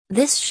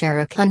This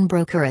Sharekhan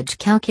brokerage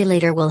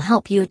calculator will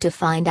help you to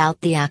find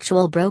out the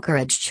actual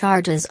brokerage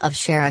charges of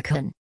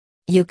Sharekhan.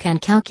 You can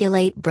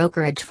calculate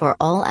brokerage for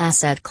all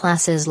asset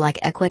classes like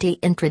equity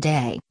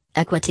intraday,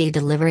 equity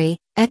delivery,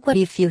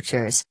 equity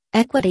futures,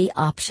 equity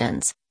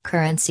options,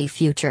 currency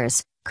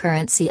futures,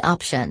 currency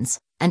options,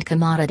 and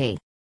commodity.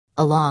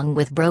 Along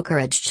with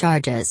brokerage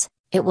charges,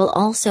 it will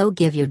also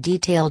give you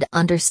detailed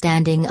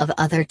understanding of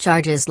other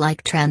charges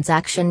like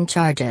transaction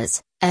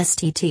charges,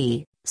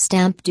 STT,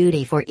 stamp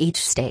duty for each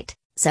state,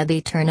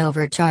 SEBI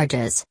turnover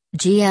charges,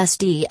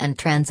 GST and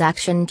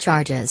transaction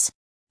charges.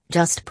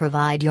 Just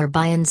provide your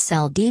buy and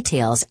sell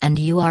details and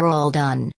you are all done.